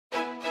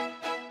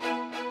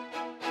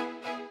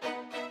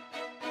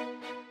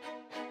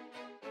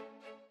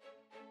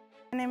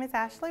My name is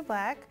Ashley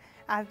Black.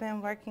 I've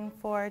been working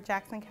for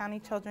Jackson County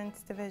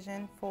Children's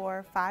Division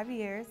for 5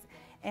 years,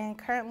 and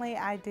currently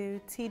I do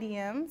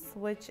TDMs,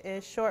 which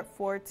is short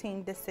for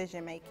Teen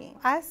Decision Making.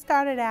 I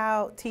started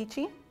out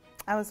teaching.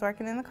 I was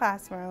working in the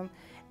classroom,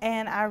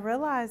 and I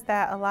realized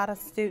that a lot of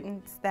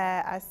students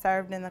that I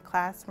served in the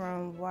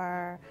classroom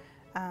were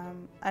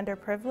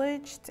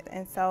underprivileged,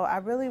 and so I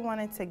really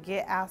wanted to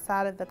get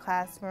outside of the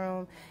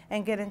classroom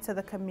and get into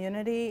the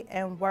community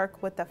and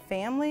work with the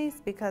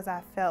families, because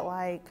I felt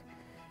like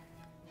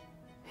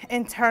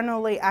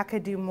internally I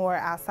could do more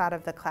outside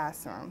of the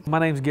classroom. My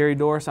name is Garry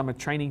Norris. I'm a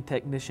training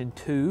technician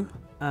too.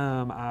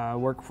 I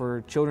work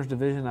for Children's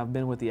Division. I've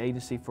been with the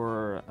agency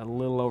for a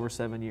little over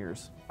 7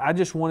 years. I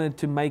just wanted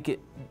to make it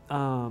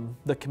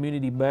the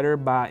community better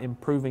by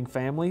improving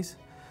families,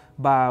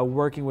 by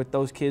working with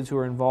those kids who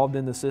are involved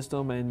in the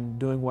system and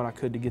doing what I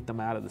could to get them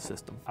out of the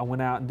system. I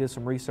went out and did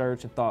some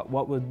research and thought,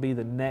 what would be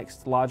the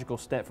next logical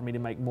step for me to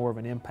make more of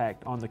an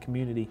impact on the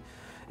community?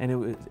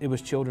 And it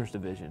was Children's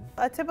Division.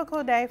 A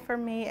typical day for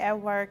me at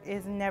work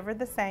is never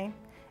the same,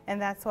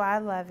 and that's why I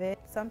love it.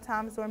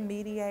 Sometimes we're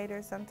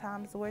mediators,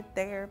 sometimes we're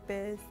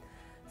therapists,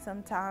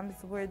 sometimes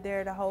we're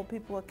there to hold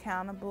people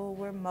accountable,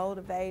 we're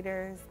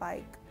motivators.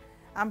 Like,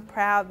 I'm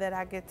proud that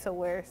I get to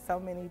wear so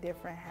many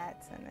different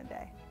hats in a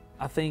day.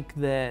 I think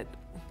that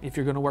if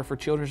you're going to work for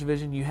Children's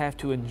Division, you have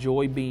to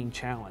enjoy being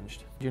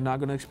challenged. You're not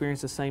going to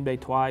experience the same day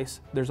twice.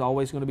 There's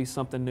always going to be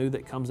something new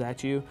that comes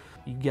at you.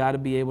 You got to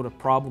be able to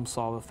problem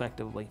solve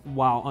effectively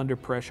while under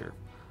pressure,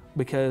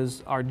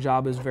 because our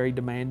job is very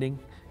demanding.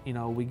 You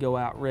know, we go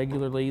out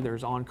regularly,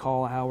 there's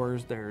on-call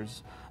hours,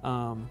 there's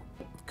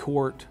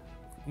court,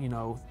 you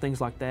know,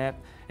 things like that.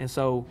 And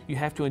so you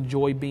have to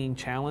enjoy being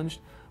challenged,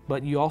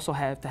 but you also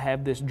have to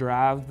have this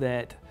drive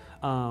that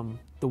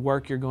the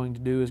work you're going to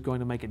do is going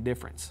to make a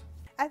difference.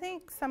 I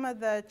think some of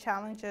the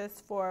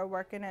challenges for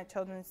working at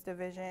Children's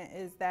Division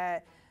is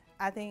that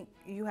I think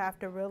you have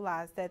to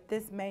realize that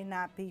this may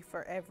not be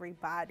for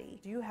everybody.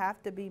 You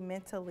have to be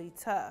mentally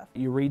tough.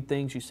 You read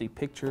things, you see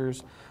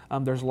pictures,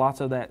 there's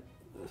lots of that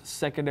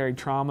secondary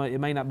trauma. It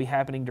may not be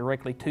happening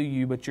directly to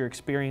you, but you're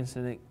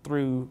experiencing it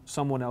through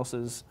someone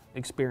else's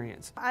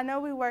experience. I know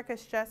we work a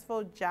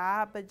stressful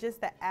job, but just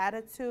the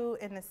attitude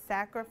and the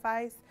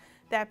sacrifice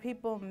that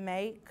people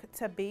make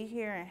to be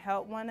here and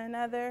help one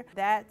another,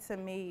 that to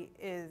me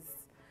is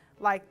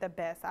like the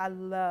best. I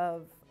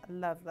love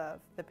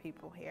the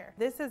people here.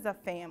 This is a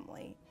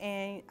family,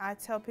 and I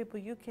tell people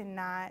you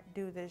cannot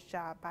do this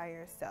job by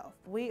yourself.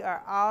 We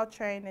are all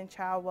trained in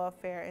child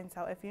welfare, and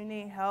so if you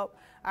need help,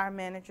 our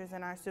managers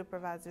and our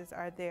supervisors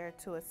are there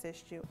to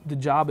assist you. The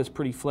job is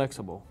pretty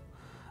flexible.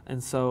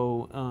 And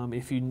so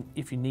if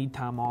you need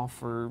time off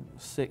for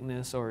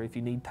sickness, or if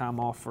you need time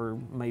off for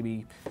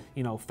maybe,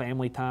 you know,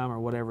 family time or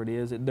whatever it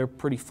is, they're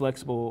pretty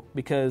flexible,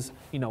 because,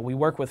 you know, we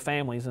work with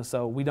families, and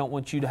so we don't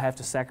want you to have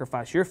to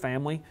sacrifice your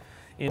family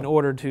in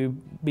order to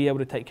be able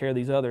to take care of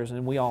these others.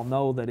 And we all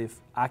know that if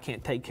I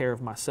can't take care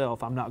of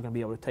myself, I'm not going to be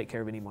able to take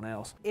care of anyone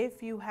else.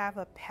 If you have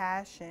a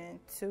passion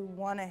to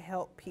want to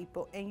help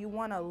people and you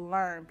want to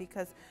learn,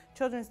 because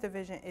Children's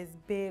Division is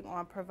big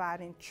on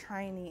providing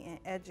training and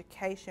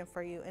education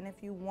for you, and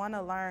if you want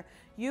to learn,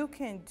 you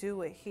can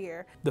do it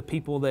here. The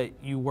people that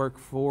you work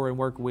for and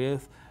work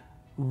with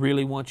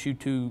really want you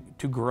to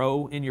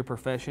grow in your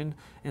profession,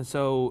 and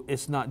so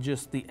it's not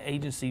just the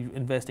agency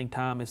investing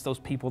time, it's those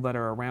people that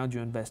are around you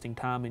investing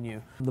time in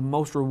you. The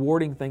most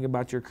rewarding thing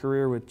about your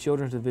career with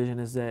Children's Division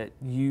is that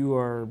you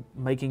are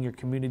making your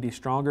community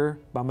stronger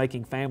by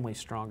making families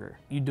stronger.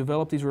 You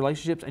develop these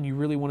relationships and you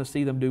really want to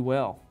see them do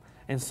well,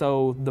 and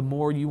so the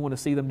more you want to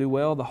see them do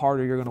well, the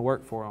harder you're going to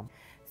work for them.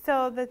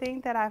 So the thing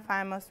that I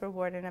find most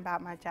rewarding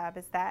about my job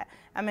is that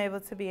I'm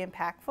able to be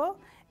impactful.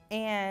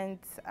 And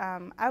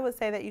I would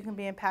say that you can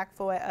be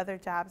impactful at other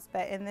jobs,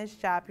 but in this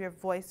job, your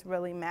voice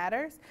really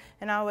matters.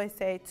 And I always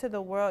say, to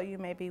the world, you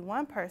may be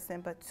one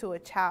person, but to a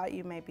child,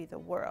 you may be the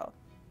world.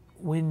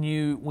 When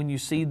you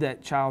see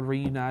that child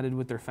reunited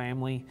with their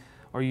family,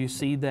 or you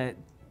see that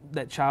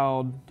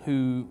child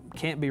who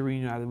can't be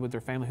reunited with their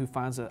family, who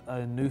finds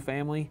a new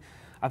family,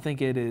 I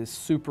think it is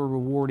super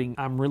rewarding.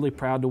 I'm really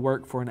proud to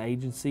work for an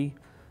agency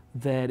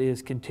that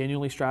is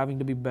continually striving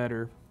to be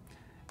better.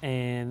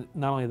 And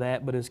not only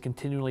that, but is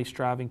continually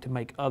striving to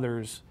make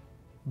others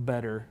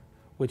better,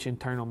 which in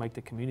turn will make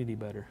the community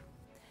better.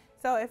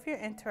 So if you're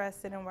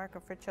interested in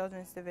working for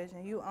Children's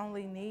Division, you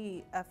only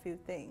need a few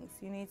things.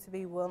 You need to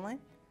be willing,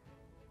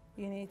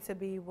 you need to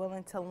be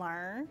willing to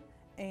learn,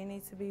 and you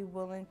need to be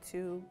willing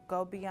to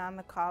go beyond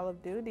the call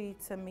of duty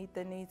to meet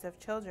the needs of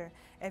children.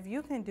 If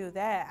you can do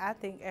that, I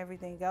think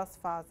everything else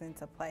falls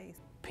into place.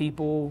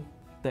 People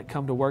that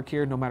come to work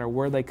here, no matter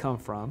where they come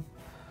from,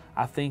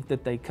 I think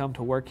that they come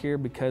to work here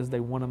because they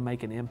want to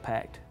make an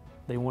impact.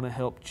 They want to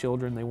help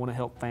children, they want to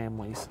help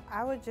families.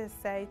 I would just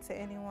say to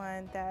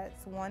anyone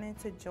that's wanting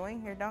to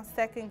join here, don't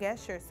second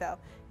guess yourself.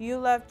 You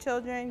love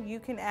children, you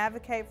can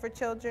advocate for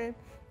children,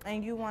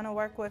 and you want to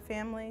work with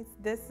families,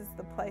 this is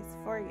the place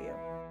for you.